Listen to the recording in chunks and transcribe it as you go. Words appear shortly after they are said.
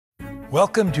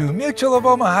Welcome to Mutual of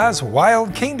Omaha's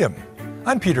Wild Kingdom.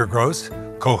 I'm Peter Gross,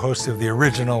 co-host of the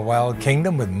original Wild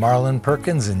Kingdom with Marlin,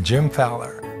 Perkins, and Jim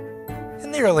Fowler.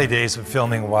 In the early days of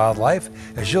filming wildlife,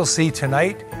 as you'll see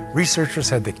tonight, researchers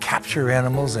had to capture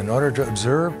animals in order to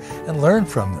observe and learn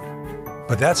from them.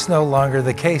 But that's no longer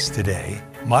the case today.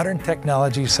 Modern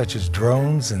technologies such as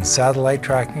drones and satellite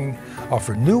tracking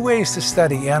offer new ways to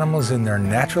study animals in their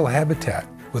natural habitat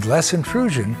with less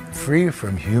intrusion, free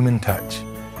from human touch.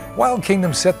 Wild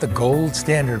Kingdom set the gold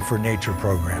standard for nature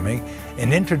programming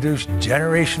and introduced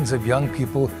generations of young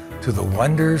people to the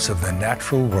wonders of the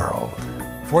natural world.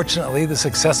 Fortunately, the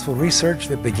successful research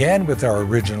that began with our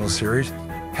original series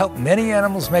helped many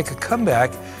animals make a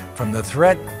comeback from the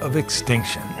threat of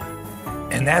extinction.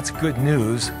 And that's good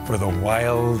news for the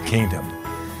Wild Kingdom.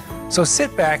 So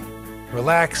sit back,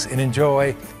 relax, and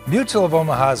enjoy Mutual of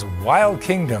Omaha's Wild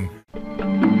Kingdom.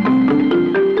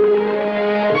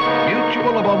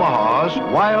 Mutual of Omaha's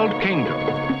Wild Kingdom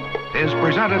is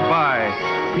presented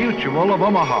by Mutual of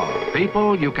Omaha,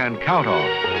 people you can count on.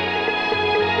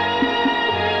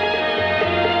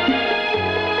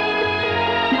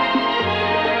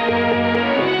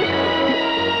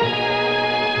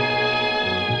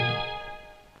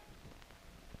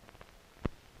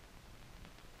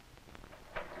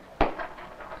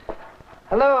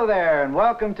 Hello there, and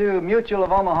welcome to Mutual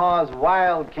of Omaha's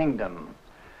Wild Kingdom.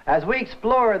 As we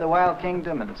explore the Wild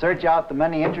Kingdom and search out the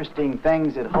many interesting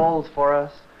things it holds for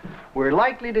us, we're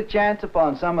likely to chance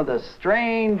upon some of the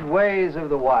strange ways of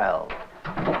the wild.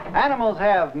 Animals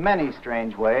have many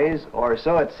strange ways, or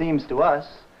so it seems to us,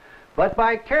 but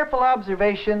by careful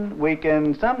observation, we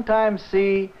can sometimes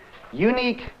see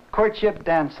unique courtship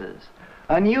dances,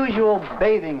 unusual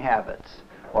bathing habits,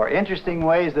 or interesting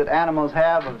ways that animals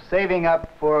have of saving up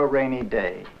for a rainy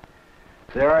day.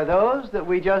 There are those that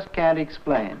we just can't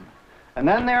explain. And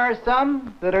then there are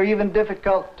some that are even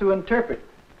difficult to interpret.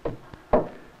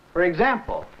 For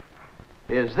example,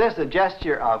 is this a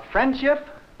gesture of friendship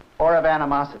or of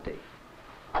animosity?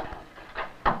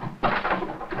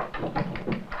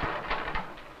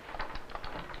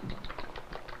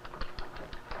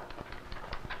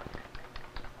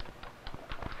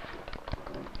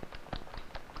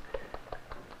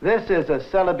 This is a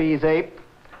Celebes ape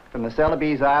from the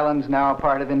Celebes Islands, now a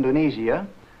part of Indonesia.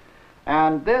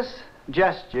 And this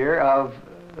gesture of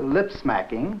lip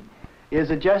smacking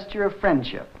is a gesture of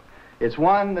friendship. It's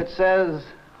one that says,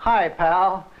 "Hi,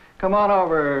 pal, come on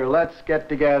over, let's get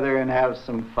together and have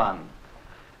some fun."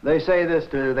 They say this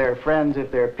to their friends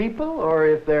if they're people or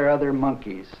if they're other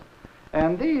monkeys.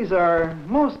 And these are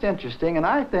most interesting and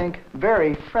I think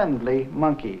very friendly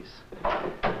monkeys.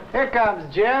 Here comes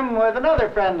Jim with another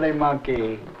friendly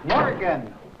monkey,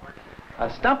 Morgan, a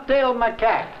stump-tailed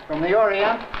macaque from the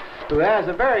Orient who has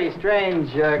a very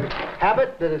strange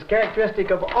habit that is characteristic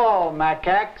of all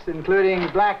macaques, including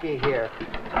Blackie here.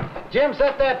 Jim,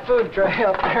 set that food tray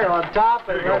up there on top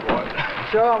and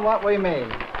show them what we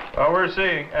mean. Well, we're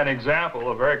seeing an example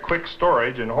of very quick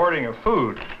storage and hoarding of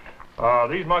food.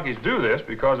 These monkeys do this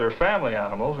because they're family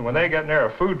animals, and when they get near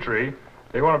a food tree,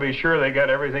 they want to be sure they get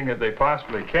everything that they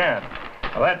possibly can.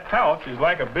 Now, that pouch is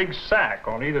like a big sack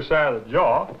on either side of the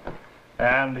jaw,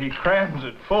 and he crams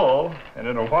it full, and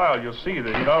in a while you'll see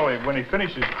that, you know, when he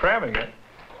finishes cramming it,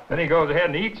 then he goes ahead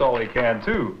and eats all he can,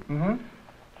 too. Mm-hmm.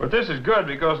 But this is good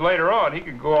because later on he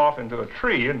can go off into a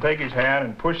tree and take his hand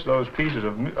and push those pieces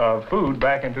of food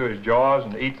back into his jaws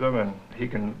and eat them, and he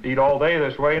can eat all day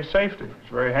this way in safety. It's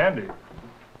very handy.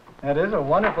 That is a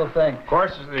wonderful thing. Of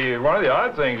course, one of the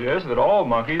odd things is that all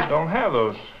monkeys don't have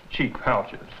those cheek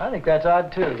pouches. I think that's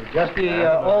odd, too. Just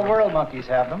the old world monkeys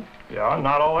have them. Yeah,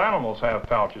 not all animals have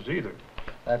pouches either.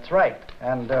 That's right.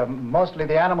 And mostly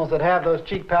the animals that have those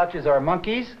cheek pouches are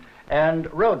monkeys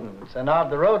and rodents. And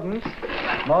of the rodents,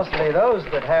 mostly those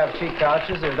that have cheek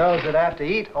pouches are those that have to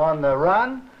eat on the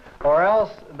run, or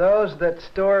else those that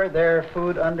store their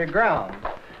food underground.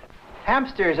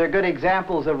 Hamsters are good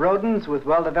examples of rodents with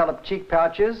well-developed cheek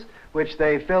pouches, which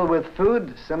they fill with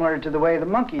food similar to the way the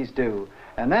monkeys do,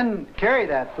 and then carry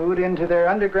that food into their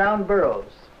underground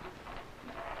burrows.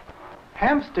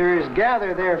 Hamsters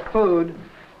gather their food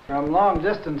from long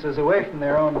distances away from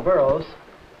their own burrows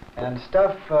and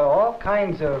stuff all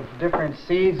kinds of different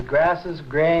seeds, grasses,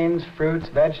 grains, fruits,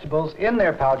 vegetables in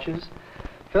their pouches,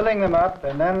 filling them up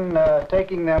and then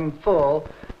taking them full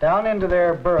down into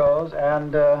their burrows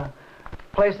and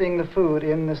placing the food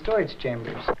in the storage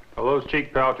chambers. Well, those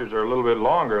cheek pouches are a little bit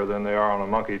longer than they are on a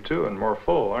monkey, too, and more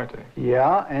full, aren't they?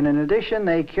 Yeah, and in addition,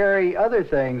 they carry other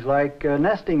things like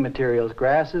nesting materials,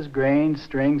 grasses, grains,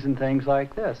 strings, and things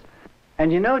like this.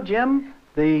 And you know, Jim,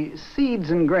 The seeds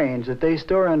and grains that they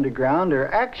store underground are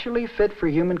actually fit for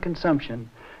human consumption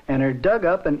and are dug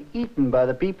up and eaten by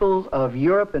the people of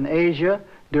Europe and Asia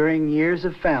during years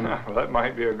of famine. Well, that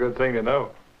might be a good thing to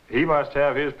know. He must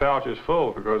have his pouches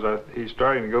full because he's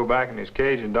starting to go back in his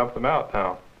cage and dump them out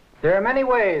now. There are many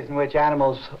ways in which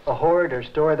animals hoard or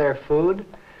store their food.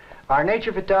 Our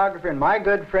nature photographer and my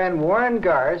good friend Warren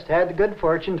Garst had the good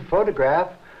fortune to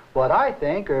photograph what I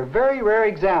think are very rare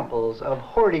examples of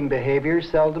hoarding behavior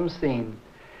seldom seen.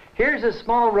 Here's a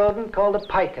small rodent called a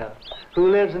pika,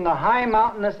 who lives in the high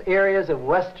mountainous areas of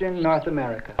western North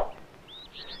America.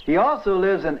 He also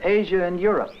lives in Asia and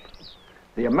Europe.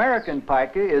 The American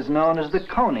pika is known as the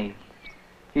coney.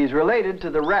 He's related to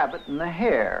the rabbit and the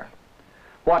hare.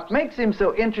 What makes him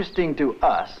so interesting to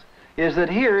us is that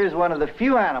here is one of the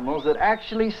few animals that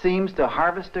actually seems to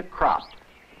harvest a crop.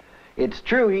 It's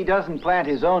true he doesn't plant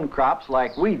his own crops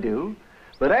like we do,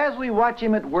 but as we watch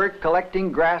him at work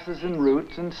collecting grasses and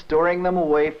roots and storing them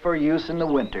away for use in the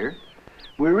winter,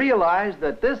 we realize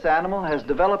that this animal has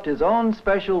developed his own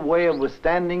special way of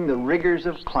withstanding the rigors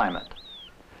of climate.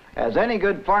 As any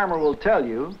good farmer will tell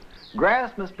you,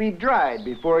 grass must be dried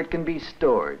before it can be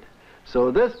stored.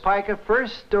 So this pika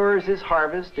first stores his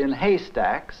harvest in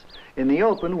haystacks in the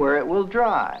open where it will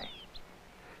dry.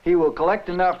 He will collect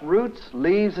enough roots,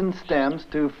 leaves, and stems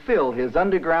to fill his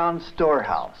underground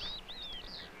storehouse.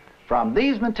 From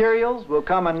these materials will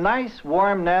come a nice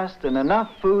warm nest and enough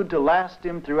food to last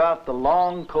him throughout the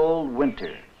long, cold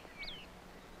winter.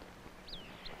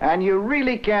 And you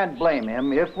really can't blame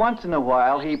him if once in a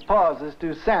while he pauses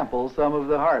to sample some of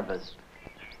the harvest.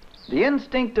 The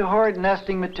instinct to hoard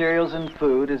nesting materials and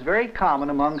food is very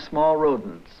common among small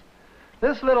rodents.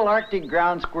 This little Arctic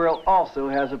ground squirrel also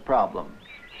has a problem.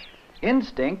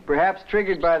 Instinct, perhaps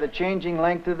triggered by the changing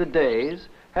length of the days,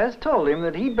 has told him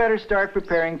that he'd better start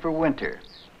preparing for winter.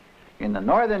 In the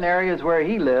northern areas where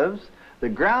he lives, the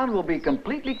ground will be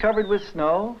completely covered with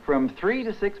snow from 3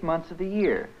 to 6 months of the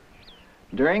year.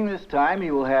 During this time, he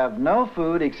will have no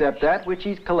food except that which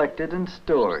he's collected and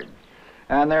stored.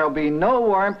 And there will be no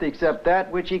warmth except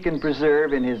that which he can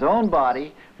preserve in his own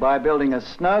body by building a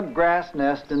snug grass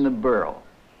nest in the burrow.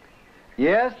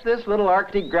 Yes, this little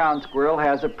Arctic ground squirrel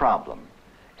has a problem.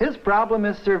 His problem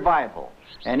is survival,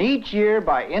 and each year,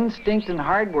 by instinct and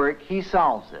hard work, he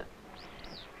solves it.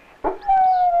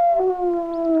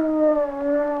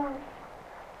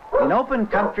 In open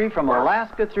country from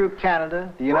Alaska through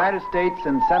Canada, the United States,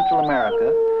 and Central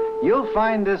America, you'll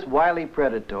find this wily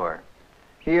predator.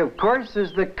 He, of course,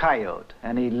 is the coyote,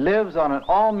 and he lives on an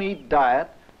all-meat diet,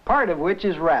 part of which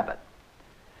is rabbit.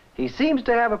 He seems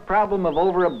to have a problem of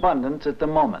overabundance at the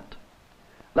moment.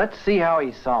 Let's see how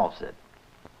he solves it.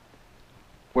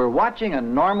 We're watching a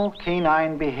normal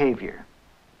canine behavior.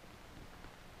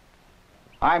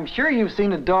 I'm sure you've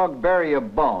seen a dog bury a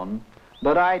bone,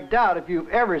 but I doubt if you've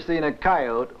ever seen a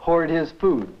coyote hoard his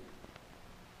food.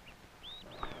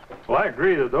 Well, I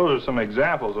agree that those are some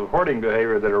examples of hoarding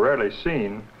behavior that are rarely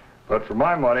seen, but for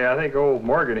my money, I think old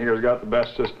Morgan here has got the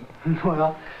best system.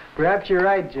 Well, perhaps you're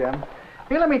right, Jim.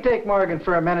 Here, let me take Morgan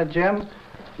for a minute, Jim,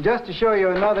 just to show you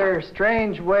another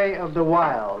strange way of the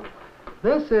wild.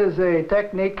 This is a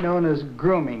technique known as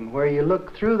grooming, where you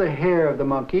look through the hair of the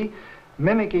monkey,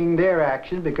 mimicking their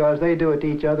actions because they do it to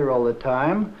each other all the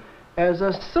time, as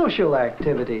a social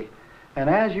activity. And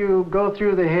as you go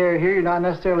through the hair here, you're not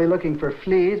necessarily looking for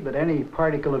fleas, but any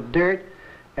particle of dirt.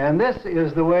 And this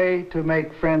is the way to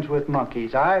make friends with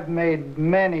monkeys. I've made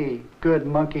many good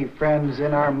monkey friends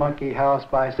in our monkey house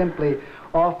by simply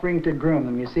offering to groom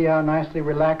them. You see how nicely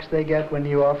relaxed they get when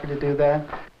you offer to do that?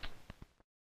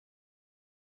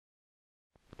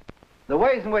 The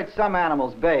ways in which some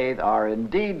animals bathe are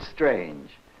indeed strange.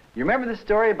 You remember the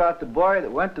story about the boy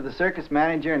that went to the circus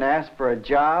manager and asked for a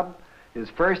job? His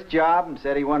first job, and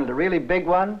said he wanted a really big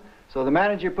one, so the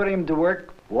manager put him to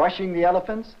work washing the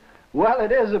elephants? Well,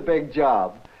 it is a big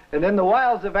job. And in the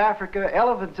wilds of Africa,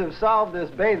 elephants have solved this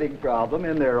bathing problem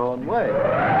in their own way.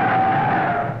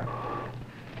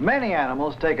 Many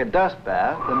animals take a dust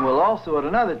bath and will also at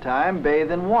another time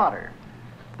bathe in water.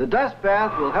 The dust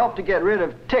bath will help to get rid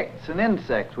of ticks and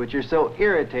insects which are so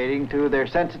irritating to their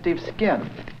sensitive skin.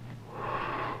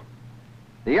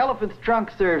 The elephant's trunk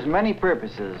serves many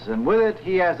purposes, and with it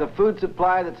he has a food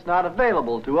supply that's not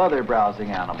available to other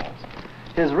browsing animals.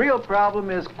 His real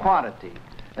problem is quantity,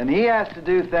 and he has to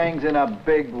do things in a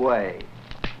big way.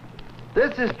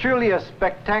 This is truly a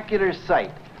spectacular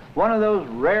sight, one of those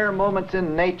rare moments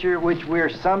in nature which we're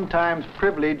sometimes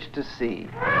privileged to see.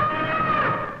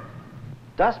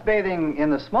 Dust bathing in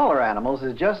the smaller animals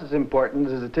is just as important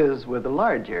as it is with the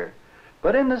larger.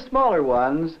 But in the smaller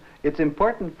ones, it's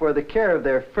important for the care of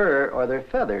their fur or their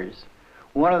feathers.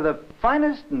 One of the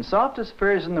finest and softest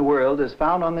furs in the world is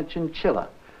found on the chinchilla.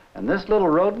 And this little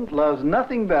rodent loves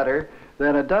nothing better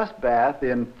than a dust bath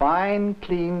in fine,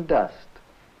 clean dust.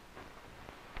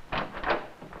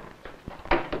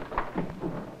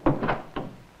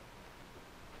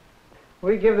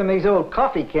 We give them these old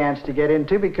coffee cans to get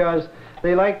into because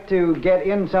they like to get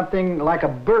in something like a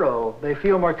burrow. They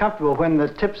feel more comfortable when the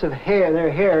tips of their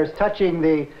hair is touching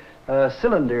the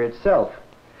cylinder itself.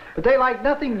 But they like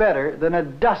nothing better than a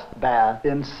dust bath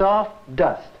in soft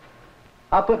dust.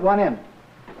 I'll put one in.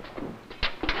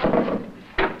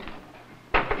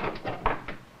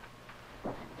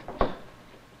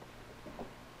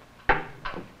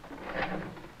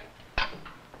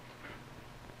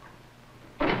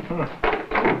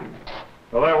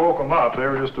 Well, that woke them up. They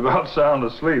were just about sound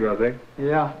asleep, I think.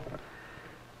 Yeah.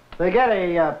 They get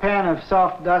a pan of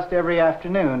soft dust every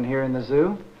afternoon here in the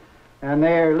zoo. And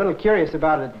they're a little curious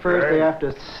about it at first. They have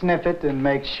to sniff it and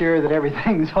make sure that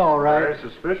everything's all right. Very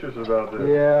suspicious about this.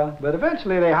 Yeah, but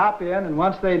eventually they hop in, and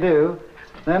once they do,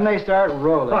 then they start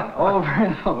rolling over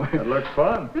and over. That looks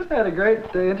fun. Isn't that a great,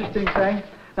 interesting thing?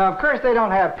 Now, of course, they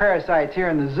don't have parasites here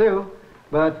in the zoo,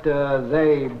 but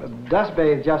they dust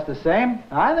bathe just the same.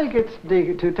 I think it's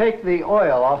to take the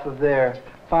oil off of their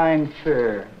fine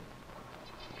fur.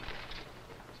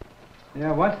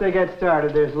 Yeah, once they get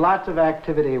started, there's lots of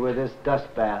activity with this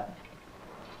dust bath.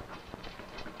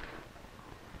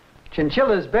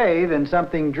 Chinchillas bathe in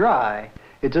something dry.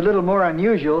 It's a little more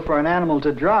unusual for an animal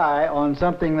to dry on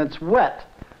something that's wet.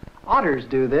 Otters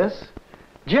do this.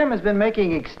 Jim has been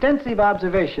making extensive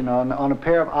observation on a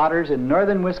pair of otters in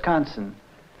northern Wisconsin.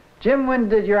 Jim, when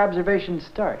did your observations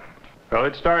start? Well,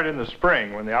 it started in the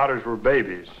spring when the otters were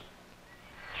babies.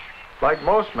 Like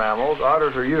most mammals,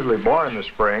 otters are usually born in the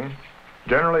spring,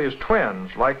 generally as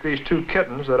twins, like these two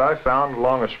kittens that I found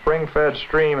along a spring-fed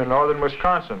stream in northern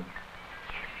Wisconsin.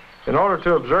 In order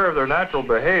to observe their natural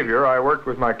behavior, I worked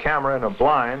with my camera in a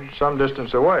blind some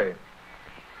distance away.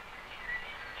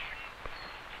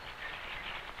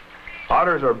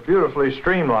 Otters are beautifully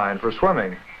streamlined for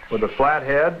swimming, with a flat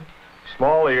head,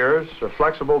 small ears, a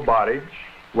flexible body,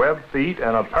 webbed feet,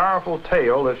 and a powerful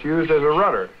tail that's used as a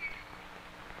rudder.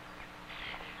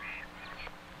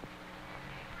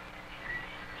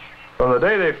 From the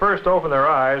day they first open their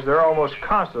eyes, they're almost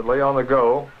constantly on the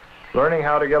go, learning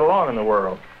how to get along in the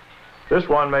world. This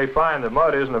one may find that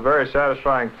mud isn't a very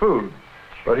satisfying food,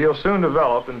 but he'll soon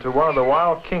develop into one of the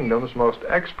wild kingdom's most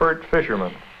expert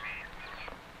fishermen.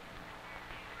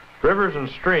 Rivers and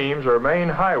streams are main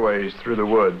highways through the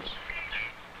woods.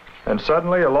 And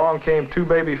suddenly along came two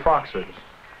baby foxes.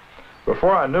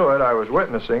 Before I knew it, I was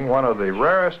witnessing one of the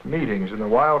rarest meetings in the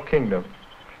wild kingdom.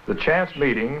 The chance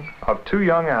meeting of two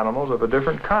young animals of a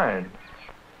different kind.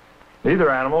 Neither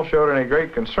animal showed any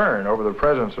great concern over the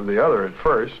presence of the other at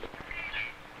first.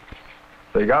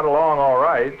 They got along all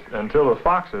right until the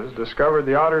foxes discovered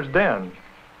the otter's den.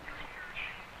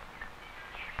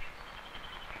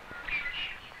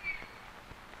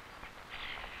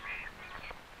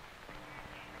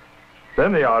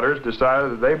 Then the otters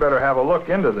decided that they better have a look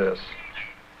into this.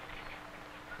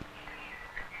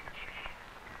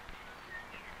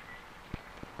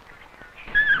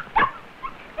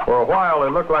 For a while,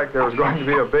 it looked like there was going to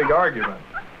be a big argument,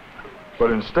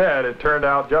 but instead, it turned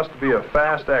out just to be a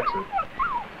fast exit.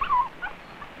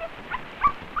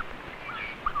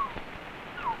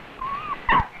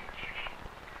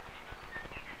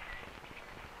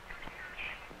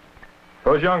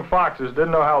 Those young foxes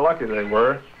didn't know how lucky they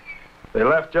were. They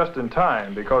left just in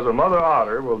time because a mother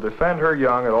otter will defend her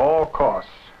young at all costs.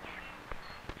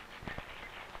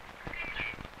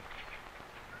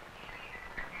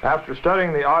 After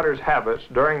studying the otter's habits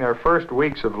during their first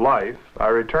weeks of life, I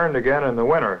returned again in the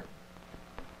winter.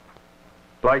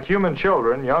 Like human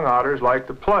children, young otters like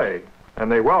to play,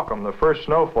 and they welcome the first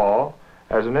snowfall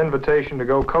as an invitation to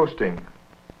go coasting.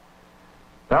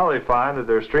 Now they find that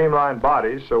their streamlined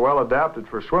bodies, so well adapted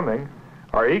for swimming,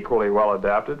 are equally well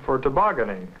adapted for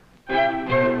tobogganing.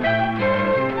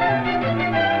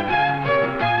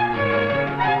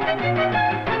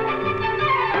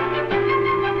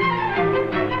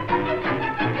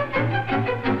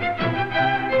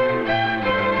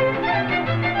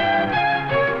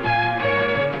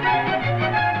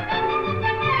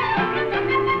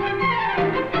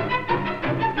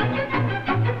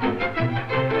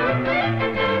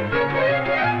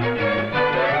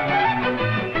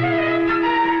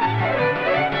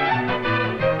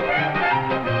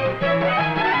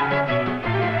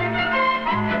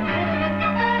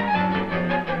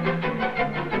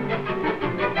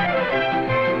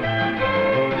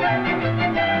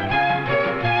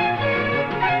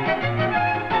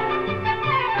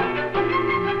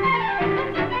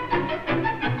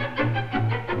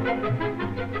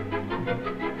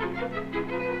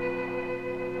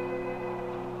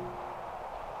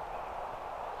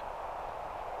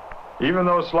 Even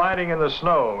though sliding in the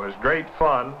snow is great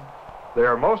fun, they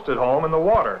are most at home in the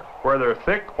water, where their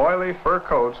thick, oily fur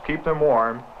coats keep them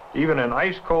warm, even in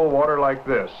ice-cold water like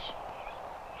this.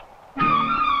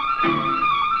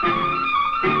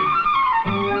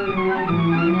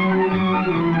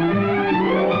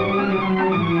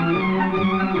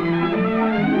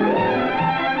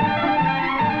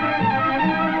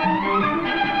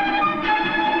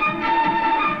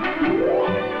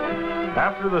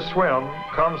 After the swim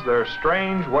comes their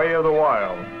strange way of the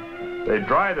wild. They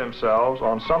dry themselves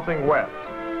on something wet,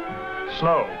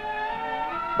 snow.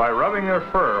 By rubbing their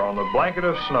fur on the blanket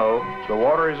of snow, the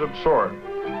water is absorbed.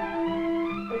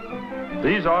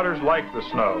 These otters like the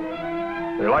snow.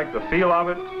 They like the feel of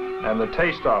it and the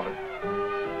taste of it.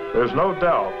 There's no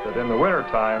doubt that in the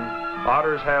wintertime,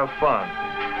 otters have fun.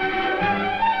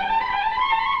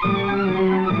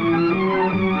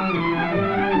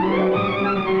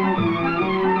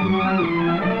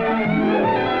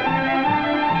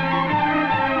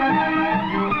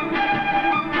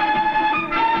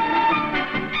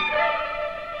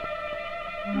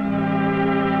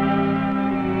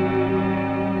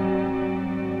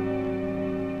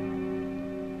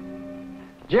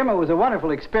 Jim, it was a wonderful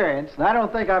experience, and I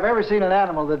don't think I've ever seen an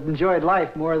animal that enjoyed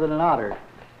life more than an otter.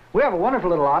 We have a wonderful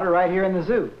little otter right here in the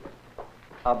zoo.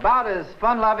 About as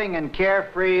fun-loving and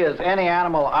carefree as any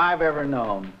animal I've ever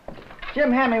known.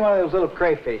 Jim, hand me one of those little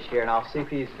crayfish here, and I'll see if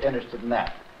he's interested in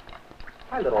that.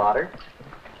 Hi, little otter.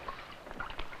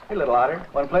 Hey, little otter.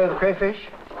 Want to play with the crayfish?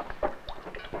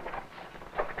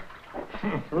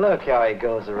 Look how he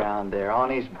goes around there, on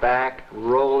his back,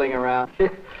 rolling around.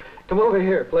 Come over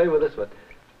here, play with this one.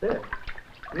 There.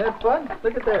 Isn't that fun?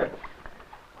 Look at there.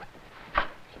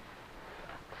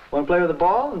 Want to play with the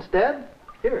ball instead?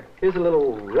 Here, here's a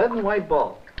little red and white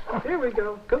ball. Here we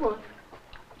go. Come on.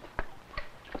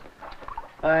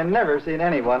 I've never seen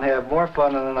anyone have more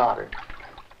fun than an otter.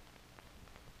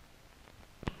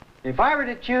 If I were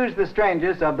to choose the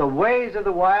strangest of the ways of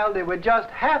the wild, it would just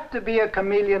have to be a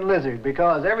chameleon lizard,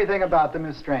 because everything about them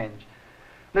is strange.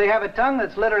 They have a tongue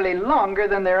that's literally longer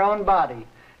than their own body.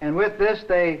 And with this,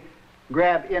 they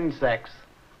grab insects,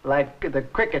 like the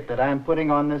cricket that I'm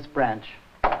putting on this branch.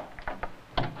 Well,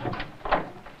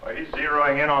 he's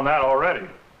zeroing in on that already.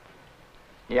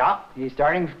 Yeah, he's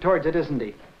starting towards it, isn't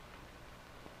he?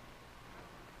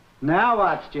 Now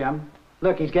watch, Jim.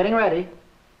 Look, he's getting ready.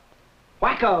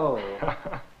 Wacko!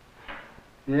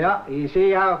 Yeah, you see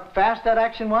how fast that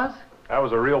action was? That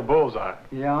was a real bullseye.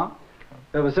 Yeah.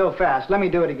 It was so fast. Let me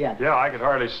do it again. Yeah, I could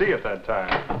hardly see it that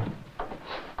time.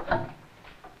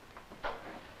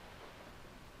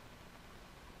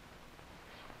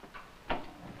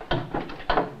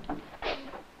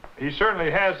 He certainly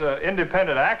has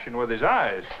independent action with his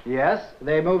eyes. Yes,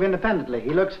 they move independently. He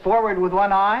looks forward with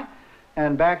one eye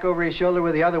and back over his shoulder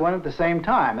with the other one at the same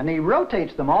time. And he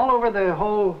rotates them all over the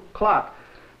whole clock.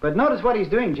 But notice what he's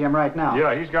doing, Jim, right now.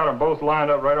 Yeah, he's got them both lined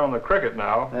up right on the cricket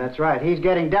now. That's right. He's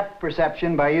getting depth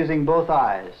perception by using both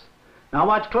eyes. Now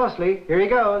watch closely. Here he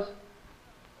goes.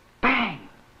 Bang!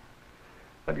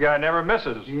 That guy never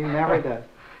misses. He never does.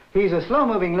 He's a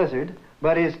slow-moving lizard,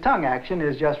 but his tongue action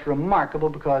is just remarkable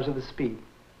because of the speed.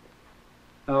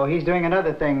 Oh, he's doing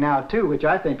another thing now, too, which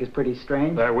I think is pretty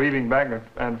strange. They're weaving back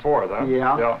and forth, huh?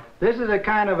 Yeah. This is a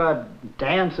kind of a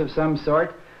dance of some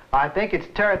sort. I think it's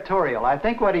territorial. I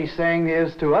think what he's saying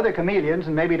is to other chameleons,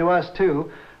 and maybe to us,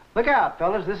 too, look out,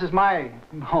 fellas, this is my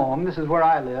home, this is where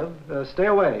I live, stay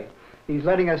away. He's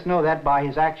letting us know that by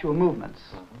his actual movements.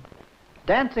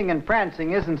 Dancing and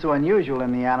prancing isn't so unusual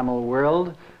in the animal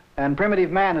world, and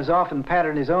primitive man has often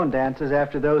patterned his own dances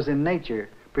after those in nature,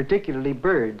 particularly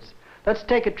birds. Let's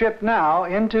take a trip now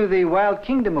into the wild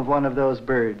kingdom of one of those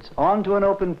birds, onto an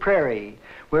open prairie,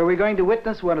 where we're going to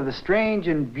witness one of the strange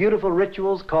and beautiful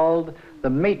rituals called the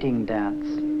mating dance.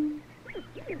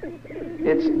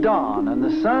 It's dawn, and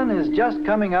the sun is just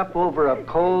coming up over a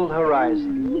cold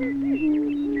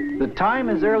horizon. The time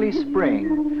is early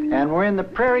spring, and we're in the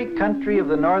prairie country of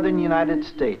the northern United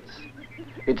States.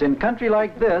 It's in country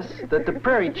like this that the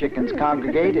prairie chickens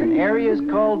congregate in areas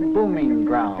called booming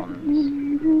grounds.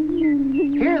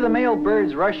 Here the male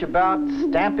birds rush about,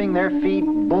 stamping their feet,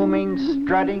 booming,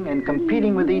 strutting, and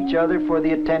competing with each other for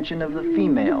the attention of the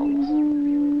females.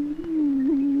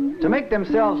 To make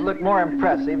themselves look more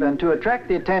impressive and to attract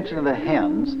the attention of the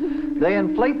hens, they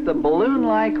inflate the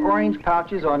balloon-like orange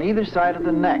pouches on either side of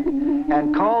the neck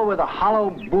and call with a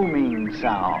hollow booming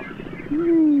sound.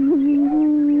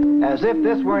 As if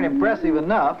this weren't impressive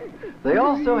enough, they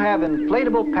also have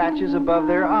inflatable patches above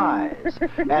their eyes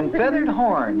and feathered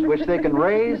horns which they can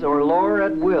raise or lower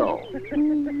at will.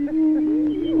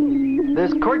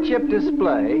 This courtship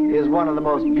display is one of the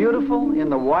most beautiful in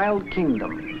the wild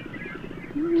kingdom.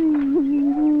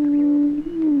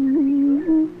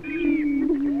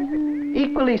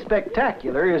 Equally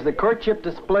spectacular is the courtship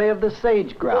display of the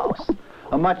sage grouse,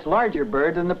 a much larger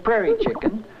bird than the prairie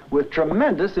chicken, with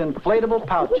tremendous inflatable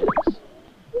pouches.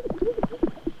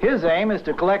 His aim is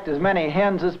to collect as many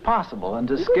hens as possible and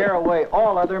to scare away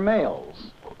all other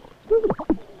males.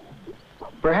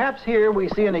 Perhaps here we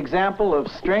see an example of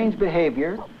strange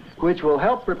behavior which will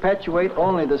help perpetuate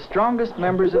only the strongest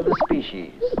members of the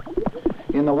species.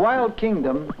 In the wild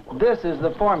kingdom, this is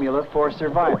the formula for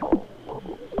survival.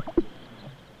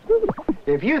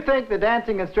 If you think the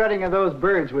dancing and strutting of those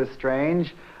birds was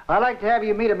strange, I'd like to have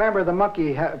you meet a member of the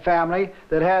monkey family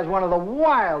that has one of the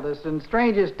wildest and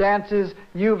strangest dances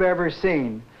you've ever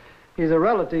seen. He's a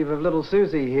relative of little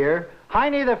Susie here.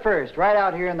 Heine the First, right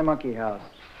out here in the monkey house.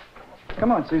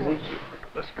 Come on, Susie.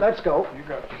 Let's go. You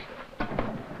got this.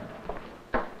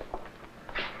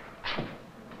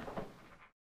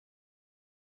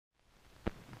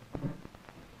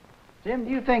 Jim,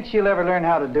 do you think she'll ever learn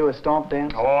how to do a stomp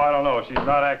dance? Oh, I don't know. She's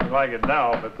not acting like it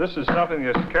now, but this is something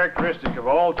that's characteristic of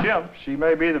all chimps. She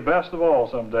may be the best of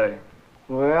all someday.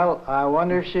 Well, I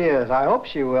wonder if she is. I hope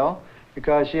she will,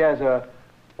 because she has a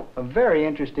very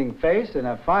interesting face and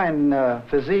a fine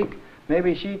physique.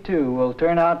 Maybe she, too, will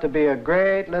turn out to be a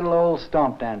great little old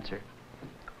stomp dancer.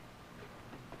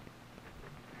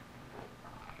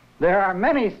 There are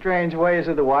many strange ways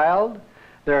of the wild.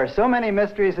 There are so many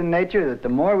mysteries in nature that the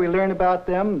more we learn about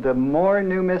them, the more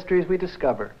new mysteries we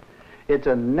discover. It's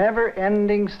a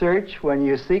never-ending search when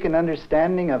you seek an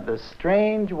understanding of the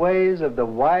strange ways of the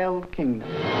wild kingdom.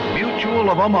 Mutual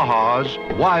of Omaha's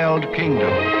Wild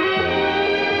Kingdom.